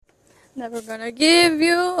Never gonna give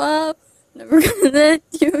you up. Never gonna let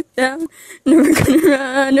you down. Never gonna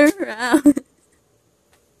run around.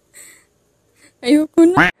 Ayoko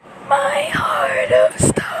na. My heart of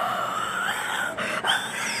stone.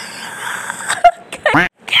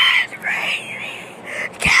 Can't break me.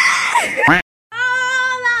 Can't.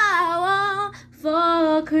 All I want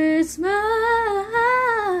for Christmas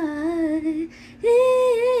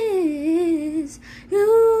is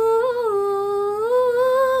you.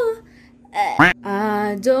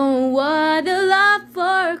 I don't want a lot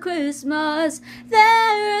for Christmas.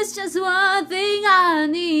 There's just one thing I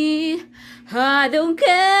need. I don't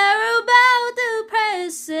care about the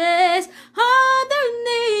presents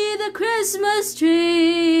underneath the Christmas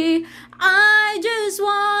tree. I just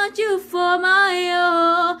want you for my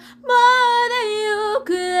own, more than you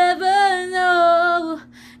could ever know.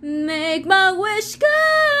 Make my wish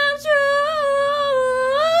come true.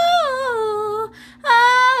 All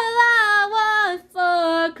I want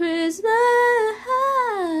for Christmas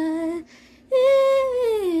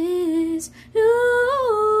is you.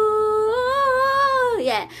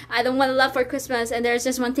 Yeah, I don't want a lot for Christmas, and there's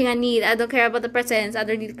just one thing I need. I don't care about the presents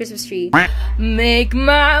underneath the Christmas tree. Make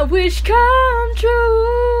my wish come true.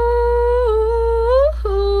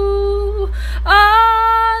 All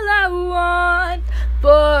I want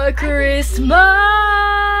for Christmas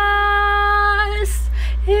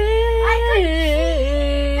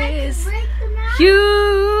is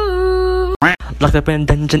you. Locked up in a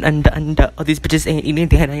dungeon under. All these bitches ain't eating,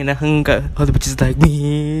 they ain't a hunger. All the bitches like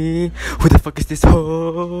me. Who the fuck is this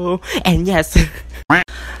hoe? And yes,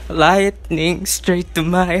 lightning straight to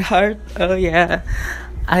my heart. Oh yeah,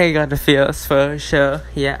 I got the feels for sure.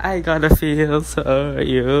 Yeah, I got the feels for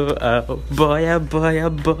you. Oh boy, oh boy, oh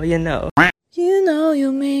boy, you know. You know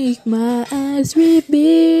you make my eyes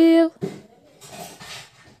reveal.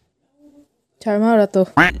 잘 말했어.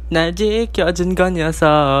 날 지켜준 건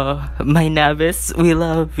녀석. My novice, we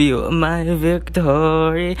love you. My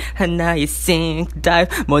victory. 하나의 sink dive.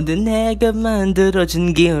 모든 내가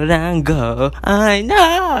만들어준 기란 거. I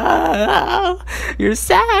know your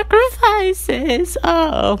sacrifices.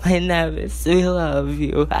 Oh, my novice, we love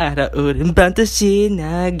you. 알아, 우린 반드시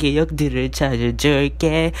나 기억들을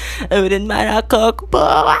찾아줄게. 우린 말하고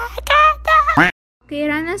보아가다.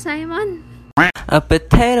 Kira na, Simon. A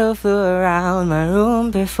potato flew around my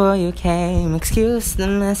room before you came. Excuse the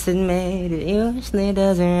mess it made. It usually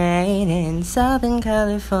doesn't rain in Southern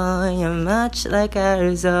California, much like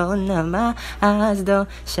Arizona. My eyes don't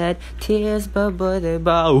shed tears, but boy, they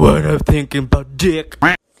ball when I'm thinking about dick.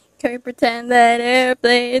 Can we pretend that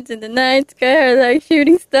airplanes in the night sky are like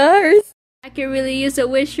shooting stars? I can really use a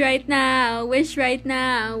wish right now. Wish right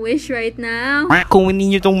now. Wish right now. Kung we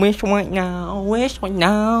need you to wish right now, wish right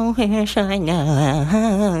now, wish right now.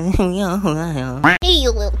 Hey, you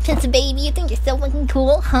little piss baby, you think you're so fucking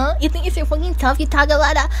cool, huh? You think you're so fucking tough? You talk a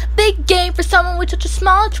lot of big game for someone with such a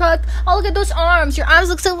small truck. Oh, look at those arms. Your arms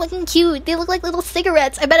look so fucking cute. They look like little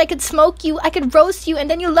cigarettes. I bet I could smoke you. I could roast you, and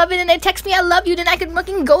then you love it, and then text me I love you, then I could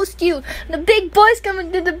fucking ghost you. The big boys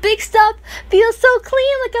coming to the big stuff. Feels so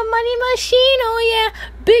clean like a money machine. Oh yeah,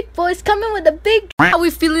 big boys coming with a big. How we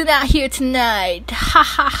feeling out here tonight? Ha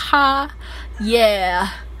ha ha.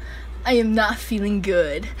 Yeah, I am not feeling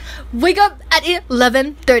good. Wake up at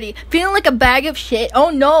 11:30, feeling like a bag of shit. Oh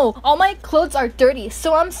no, all my clothes are dirty,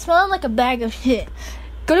 so I'm smelling like a bag of shit.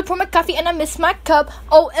 Go to pour my coffee and I miss my cup.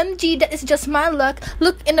 OMG, that is just my luck.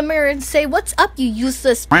 Look in the mirror and say, what's up, you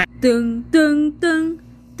useless. Dung dung dung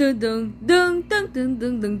dung dung dung dung dung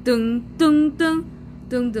dung dung dung dung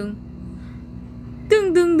dung dung.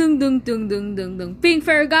 Dung dung dung dung dung dung dung dung. Pink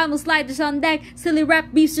Ferragamo sliders on deck. Silly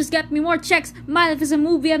rap beefs just get me more checks. My life is a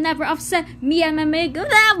movie, I've never offset. Me and my makeup.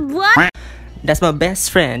 What? That's my best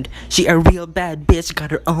friend. She a real bad bitch,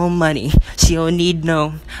 got her own money. She don't need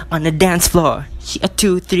no on the dance floor. She a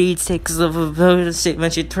 2, 3, 6 of a shit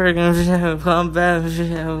when she twerking.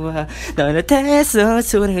 Don't attach so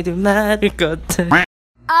soon to my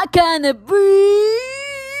I can't breathe.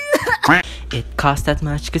 It costs that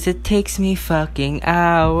much cause it takes me fucking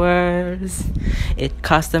hours. It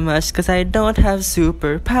costs that much cause I don't have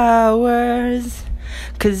superpowers.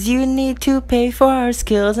 Cause you need to pay for our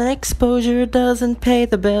skills and exposure doesn't pay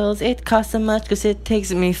the bills. It costs that much cause it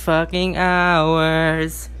takes me fucking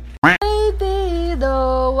hours. Baby,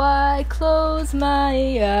 though I close my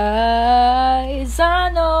eyes, I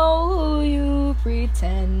know who you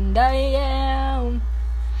pretend I am.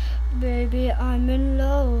 Baby, I'm in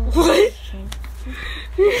love. What?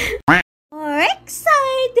 More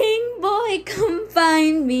exciting, boy, come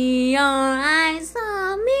find me. Your eyes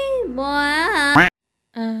on me, boy.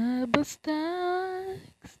 Basta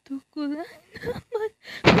gusto ko lang naman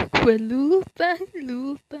We're Lupin,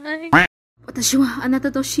 Lupin. 私はあな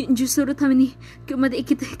たと心中するために今日まで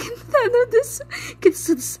生きてきたのです。き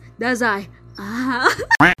つです。太宰。あ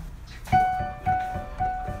あ。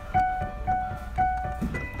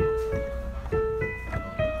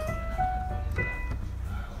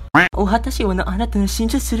私はあなたの心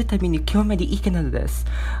中するために今日まで生きたのです。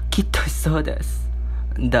きっとそうです。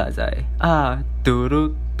太宰。ああ、ドロ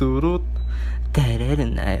ッドロッ。照れ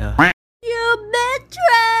るなよ。You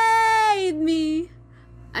betrayed me.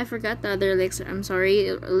 I forgot the other lyrics. I'm sorry,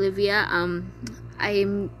 Olivia. I'm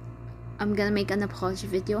gonna make an apology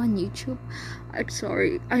video on YouTube. I'm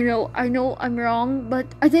sorry. I know I'm wrong, but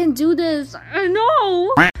I didn't do this. I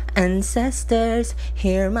know. Ancestors,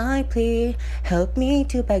 hear my plea. Help me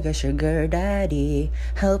to beg a sugar daddy.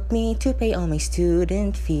 Help me to pay all my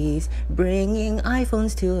student fees. Bringing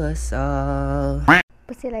iPhones to us all.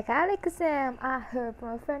 But see, like Alakazam, I heard from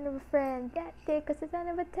a friend of a friend that dick was a 10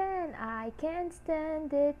 of a 10. I can't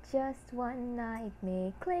stand it just one night.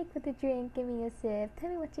 Me click with a drink, give me a sip. Tell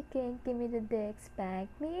me what you can, give me the dick. Spank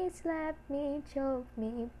me, slap me, choke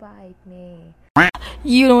me, bite me.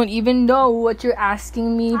 You don't even know what you're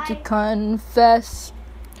asking me to confess.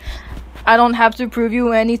 I don't have to prove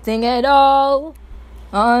you anything at all.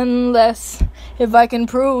 Unless if I can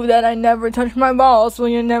prove that I never touched my balls, will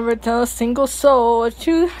you never tell a single soul what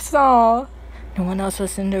you saw? No one else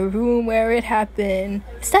was in the room where it happened.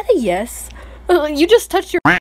 Is that a yes? You just touched your